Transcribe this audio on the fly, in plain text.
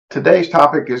Today's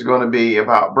topic is going to be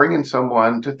about bringing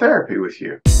someone to therapy with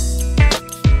you.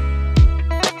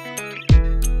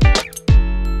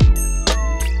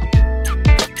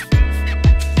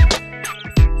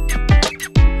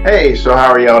 Hey, so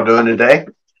how are y'all doing today?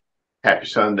 Happy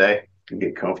Sunday.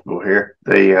 Get comfortable here.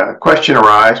 The question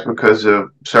arises because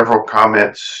of several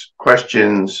comments,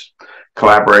 questions,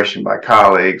 collaboration by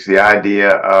colleagues, the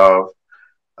idea of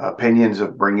opinions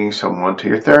of bringing someone to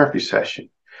your therapy session.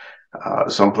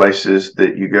 Some places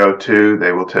that you go to,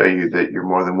 they will tell you that you're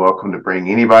more than welcome to bring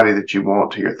anybody that you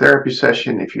want to your therapy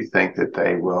session if you think that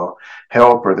they will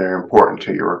help or they're important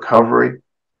to your recovery.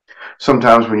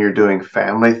 Sometimes when you're doing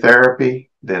family therapy,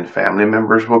 then family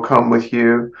members will come with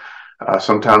you.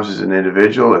 Sometimes as an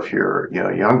individual, if you're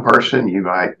a young person, you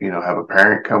might have a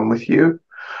parent come with you.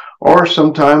 Or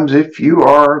sometimes if you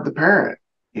are the parent,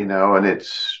 and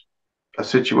it's a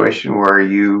situation where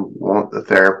you want the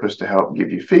therapist to help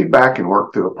give you feedback and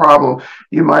work through a problem,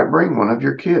 you might bring one of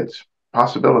your kids.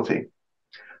 Possibility.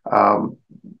 More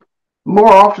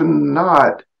often than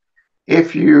not,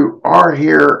 if you are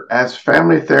here as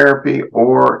family therapy,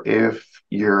 or if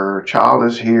your child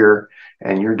is here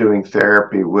and you're doing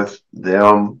therapy with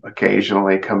them,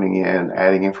 occasionally coming in,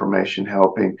 adding information,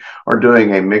 helping, or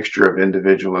doing a mixture of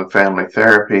individual and family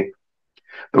therapy,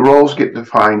 the roles get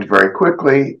defined very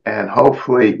quickly, and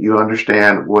hopefully you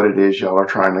understand what it is y'all are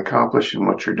trying to accomplish and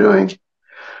what you're doing.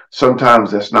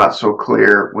 Sometimes that's not so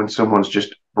clear when someone's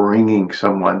just bringing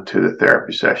someone to the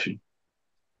therapy session.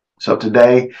 So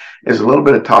today is a little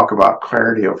bit of talk about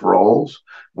clarity of roles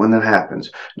when that happens.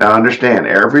 Now understand,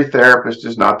 every therapist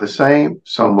is not the same.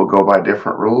 Some will go by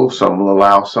different rules. Some will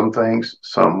allow some things,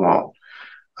 some won't.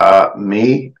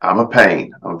 Me, I'm a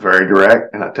pain. I'm very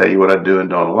direct, and I tell you what I do and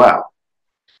don't allow.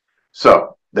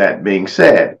 So that being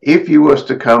said, if you was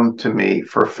to come to me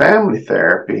for family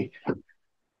therapy,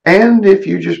 and if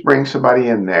you just bring somebody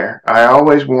in there, I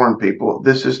always warn people,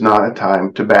 this is not a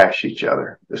time to bash each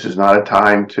other. This is not a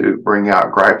time to bring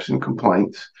out gripes and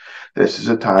complaints. This is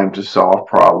a time to solve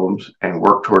problems and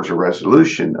work towards a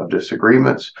resolution of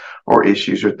disagreements or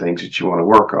issues or things that you want to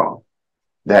work on.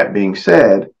 That being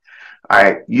said,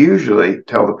 I usually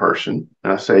tell the person,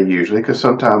 and I say usually because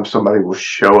sometimes somebody will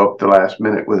show up the last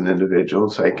minute with an individual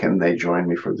and say, can they join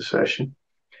me for the session?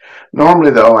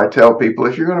 Normally, though, I tell people,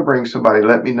 if you're going to bring somebody,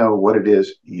 let me know what it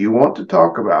is you want to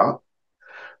talk about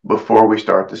before we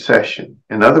start the session.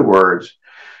 In other words,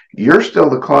 you're still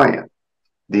the client.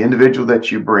 The individual that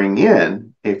you bring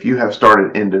in, if you have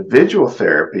started individual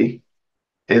therapy,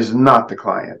 is not the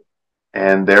client.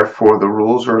 And therefore, the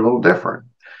rules are a little different.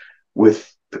 With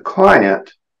the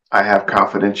client, I have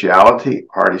confidentiality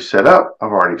already set up.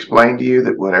 I've already explained to you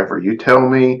that whatever you tell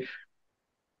me,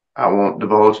 I won't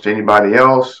divulge to anybody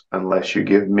else unless you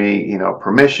give me,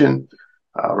 permission,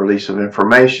 release of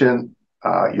information.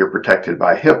 You're protected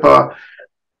by HIPAA.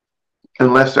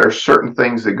 Unless there are certain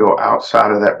things that go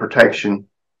outside of that protection,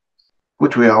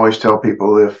 which we always tell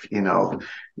people, if,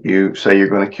 you say you're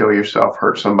going to kill yourself,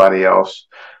 hurt somebody else,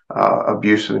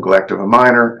 abuse or neglect of a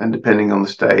minor, and depending on the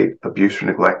state, abuse or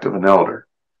neglect of an elder.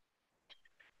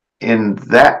 In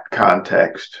that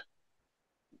context,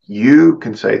 you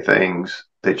can say things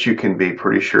that you can be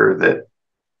pretty sure that,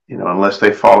 unless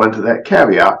they fall into that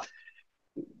caveat,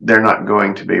 they're not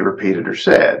going to be repeated or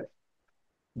said.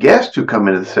 Guests who come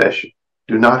into the session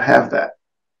do not have that.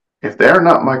 If they're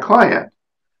not my client,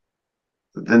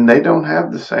 then they don't have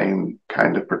the same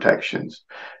kind of protections.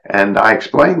 And I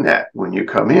explain that when you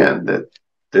come in, that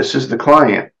this is the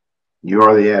client, you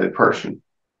are the added person.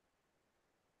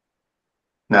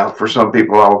 Now, for some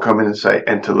people, I will come in and say,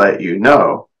 and to let you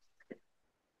know,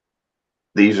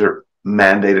 these are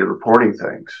mandated reporting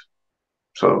things.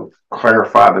 So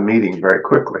clarify the meeting very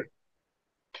quickly.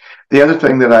 The other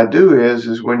thing that I do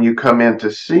is when you come in to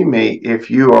see me,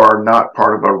 if you are not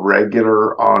part of a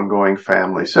regular ongoing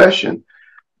family session,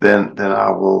 then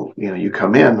I will, you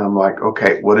come in and I'm like,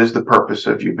 okay, what is the purpose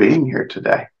of you being here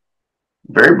today?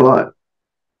 Very blunt.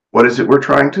 What is it we're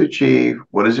trying to achieve?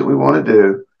 What is it we want to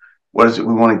do? What is it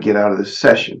we want to get out of this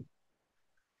session?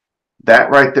 That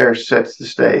right there sets the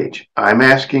stage. I'm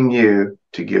asking you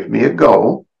to give me a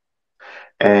goal.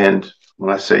 And when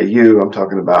I say you, I'm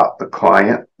talking about the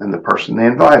client and the person they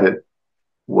invited.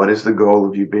 What is the goal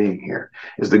of you being here?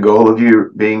 Is the goal of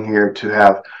you being here to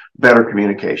have better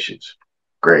communications?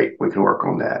 Great, we can work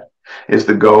on that. Is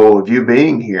the goal of you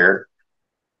being here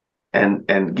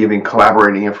and giving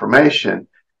collaborating information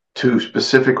to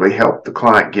specifically help the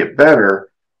client get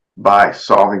better by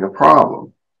solving a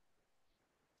problem?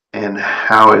 And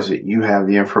how is it you have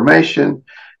the information,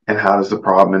 and how does the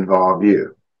problem involve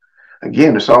you?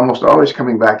 Again, it's almost always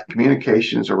coming back to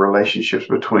communications or relationships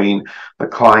between the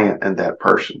client and that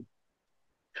person.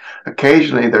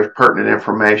 Occasionally, there's pertinent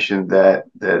information that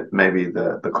maybe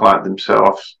the client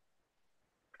themselves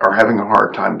are having a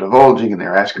hard time divulging, and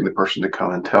they're asking the person to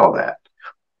come and tell that.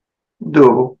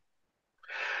 Doable.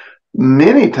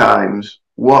 Many times,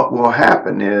 what will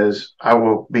happen is I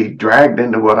will be dragged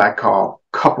into what I call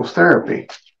couples therapy.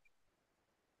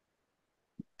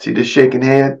 See this shaking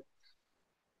head?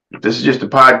 If this is just a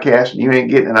podcast and you ain't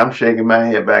getting it, I'm shaking my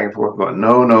head back and forth going,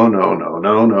 no, no, no, no,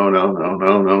 no, no, no, no,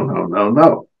 no, no, no, no,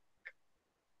 no.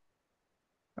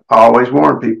 I always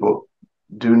warn people,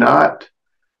 do not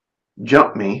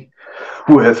jump me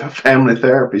with a family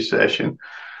therapy session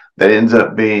that ends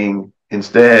up being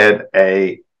instead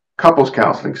a couples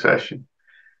counseling session.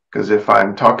 Because if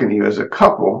I'm talking to you as a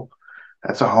couple,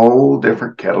 that's a whole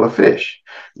different kettle of fish.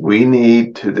 We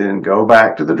need to then go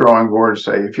back to the drawing board and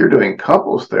say, if you're doing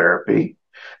couples therapy,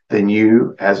 then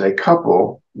you as a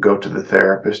couple go to the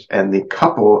therapist and the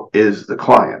couple is the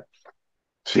client.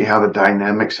 See how the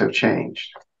dynamics have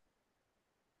changed.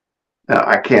 Now,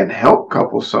 I can help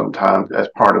couples sometimes as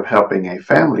part of helping a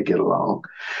family get along.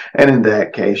 And in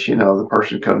that case, the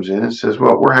person comes in and says,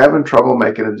 well, we're having trouble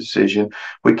making a decision.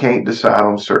 We can't decide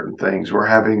on certain things. We're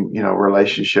having,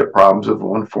 relationship problems of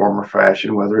one form or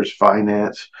fashion, whether it's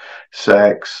finance,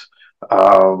 sex,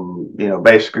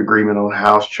 basic agreement on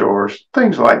house chores,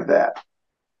 things like that.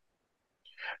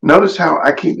 Notice how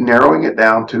I keep narrowing it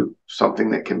down to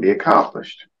something that can be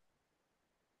accomplished.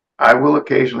 I will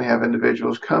occasionally have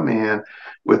individuals come in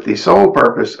with the sole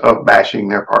purpose of bashing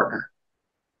their partner.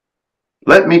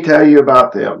 Let me tell you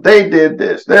about them. They did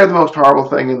this. They're the most horrible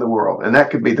thing in the world. And that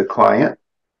could be the client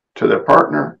to their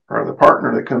partner or the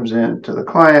partner that comes in to the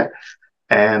client.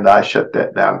 And I shut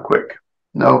that down quick.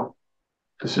 No,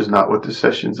 this is not what this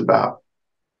session's about.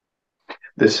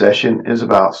 This session is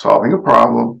about solving a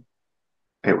problem.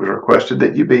 It was requested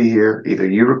that you be here. Either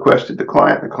you requested the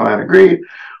client agreed,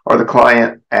 or the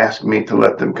client asked me to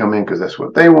let them come in because that's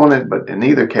what they wanted. But in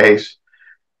either case,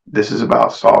 this is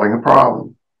about solving a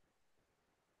problem.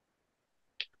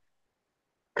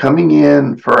 Coming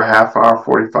in for a half hour,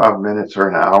 45 minutes, or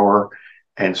an hour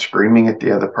and screaming at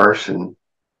the other person,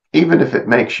 even if it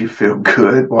makes you feel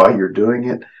good while you're doing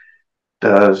it,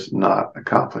 does not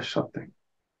accomplish something.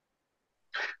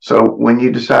 So when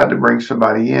you decide to bring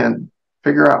somebody in,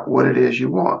 figure out what it is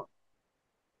you want.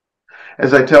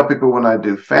 As I tell people when I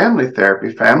do family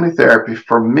therapy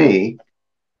for me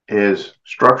is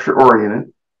structure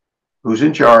oriented. Who's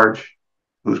in charge?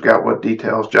 Who's got what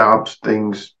details, jobs,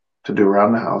 things to do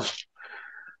around the house?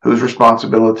 Whose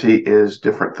responsibility is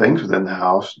different things within the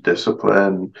house,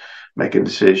 discipline, making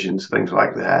decisions, things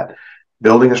like that,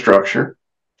 building a structure.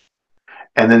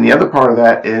 And then the other part of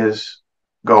that is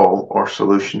goal or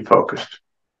solution focused.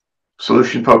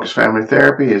 Solution focused family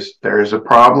therapy is there is a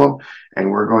problem and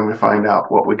we're going to find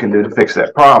out what we can do to fix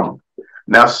that problem.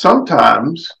 Now,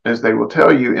 sometimes, as they will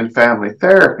tell you in family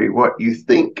therapy, what you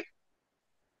think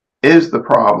is the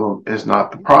problem is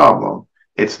not the problem.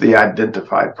 It's the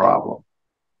identified problem.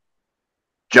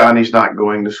 Johnny's not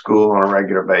going to school on a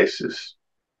regular basis.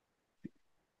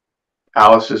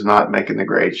 Alice is not making the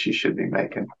grades she should be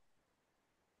making.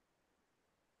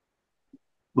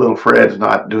 Little Fred's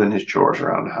not doing his chores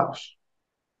around the house.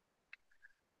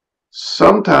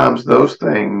 Sometimes those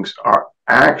things are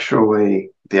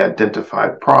actually the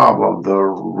identified problem. The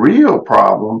real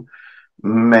problem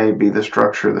may be the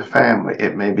structure of the family.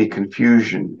 It may be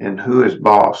confusion in who is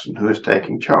boss and who is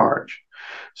taking charge.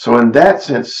 So in that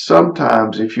sense,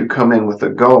 sometimes if you come in with a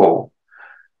goal,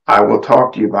 I will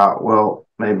talk to you about, well,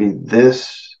 maybe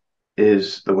this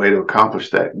is the way to accomplish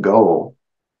that goal.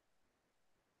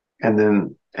 And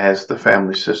then as the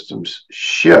family systems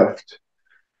shift,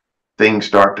 things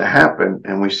start to happen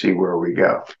and we see where we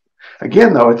go.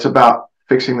 Again, though, it's about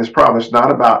fixing this problem. It's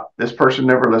not about this person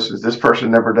never listens, this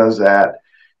person never does that,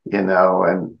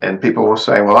 and people will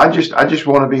say, well, I just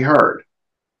want to be heard.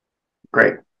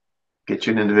 Great. Get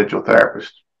you an individual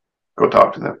therapist. Go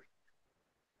talk to them.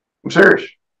 I'm serious.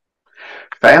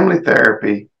 Family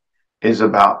therapy is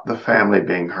about the family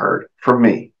being heard. For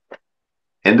me,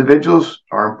 individuals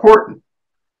are important.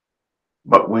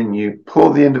 But when you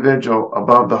pull the individual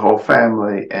above the whole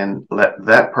family and let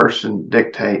that person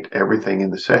dictate everything in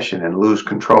the session and lose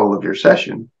control of your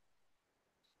session,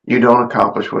 you don't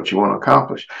accomplish what you want to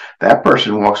accomplish. That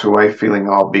person walks away feeling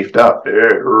all beefed up.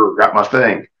 Got my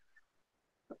thing.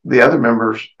 The other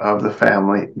members of the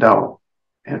family don't.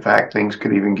 In fact, things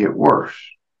could even get worse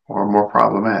or more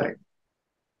problematic.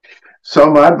 So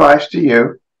my advice to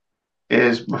you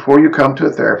is before you come to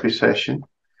a therapy session,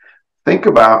 Think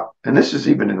about, and this is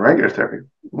even in regular therapy,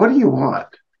 what do you want?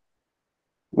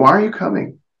 Why are you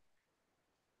coming?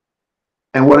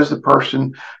 And what is the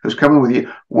person who's coming with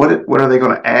you, what are they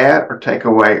going to add or take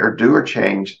away or do or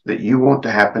change that you want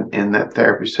to happen in that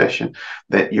therapy session,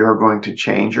 that you're going to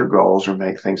change your goals or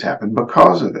make things happen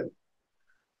because of it?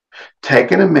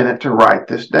 Taking a minute to write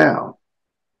this down.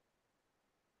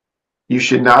 You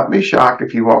should not be shocked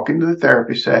if you walk into the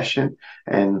therapy session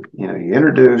and, you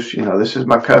introduce, this is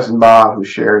my cousin Bob who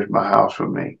shares my house with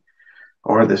me.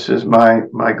 Or this is my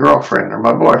girlfriend or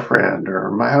my boyfriend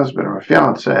or my husband or my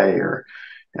fiance or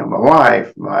my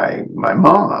wife, my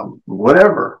mom,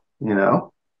 whatever.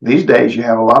 These days you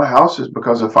have a lot of houses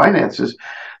because of finances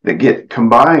that get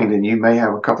combined, and you may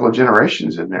have a couple of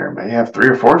generations in there, may have 3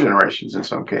 or 4 generations in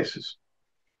some cases.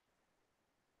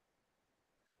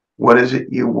 What is it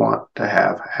you want to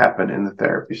have happen in the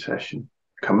therapy session?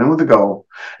 Come in with a goal,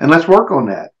 and let's work on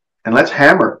that, and let's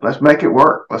hammer it. Let's make it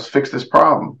work. Let's fix this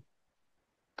problem.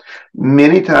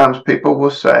 Many times people will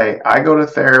say, I go to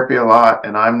therapy a lot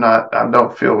and I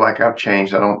don't feel like I've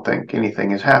changed. I don't think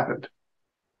anything has happened.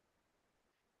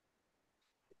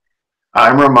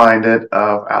 I'm reminded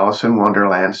of Alice in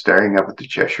Wonderland staring up at the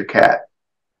Cheshire Cat,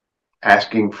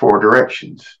 asking for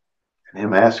directions, and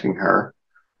him asking her,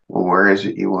 well, where is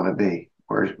it you want to be?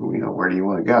 Where do you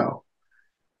want to go?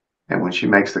 And when she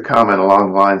makes the comment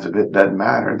along the lines of it doesn't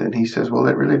matter, then he says, well,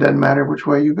 it really doesn't matter which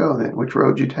way you go then, which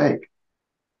road you take.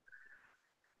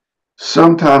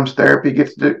 Sometimes therapy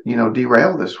gets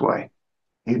derailed this way.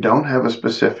 You don't have a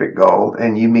specific goal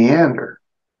and you meander.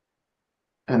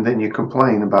 And then you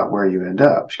complain about where you end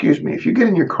up. Excuse me, if you get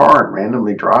in your car and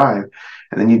randomly drive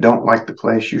and then you don't like the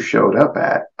place you showed up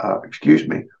at, excuse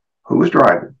me, who was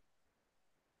driving?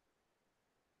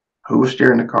 Who was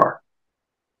steering the car?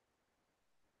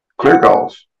 Clear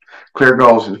goals. Clear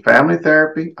goals in family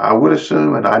therapy, I would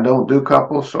assume, and I don't do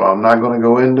couples, so I'm not going to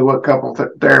go into what couple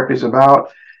therapy is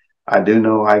about. I do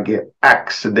know I get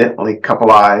accidentally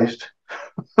coupleized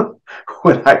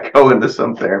when I go into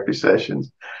some therapy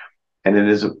sessions, and it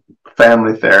is a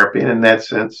family therapy. And in that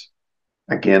sense,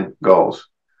 again, goals.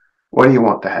 What do you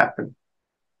want to happen?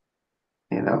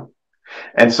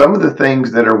 And some of the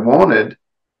things that are wanted,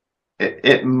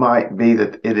 it might be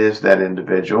that it is that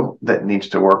individual that needs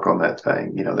to work on that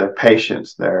thing. Their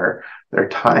patience, their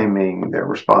timing, their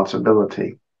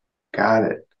responsibility. Got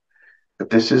it. But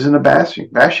this isn't a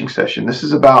bashing session. This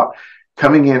is about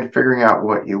coming in, figuring out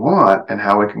what you want and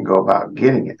how we can go about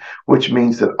getting it, which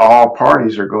means that all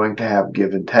parties are going to have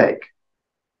give and take.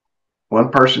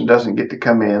 One person doesn't get to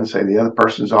come in, say the other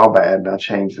person's all bad, and I'll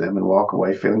change them and walk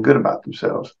away feeling good about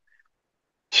themselves.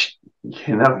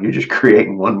 You're just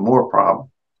creating one more problem.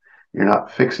 You're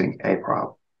not fixing a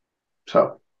problem.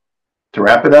 So to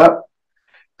wrap it up,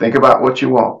 think about what you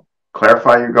want.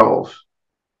 Clarify your goals.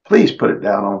 Please put it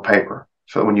down on paper.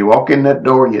 So when you walk in that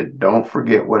door, you don't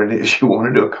forget what it is you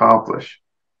wanted to accomplish.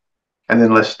 And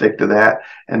then let's stick to that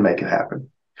and make it happen.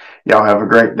 Y'all have a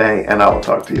great day, and I will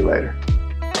talk to you later.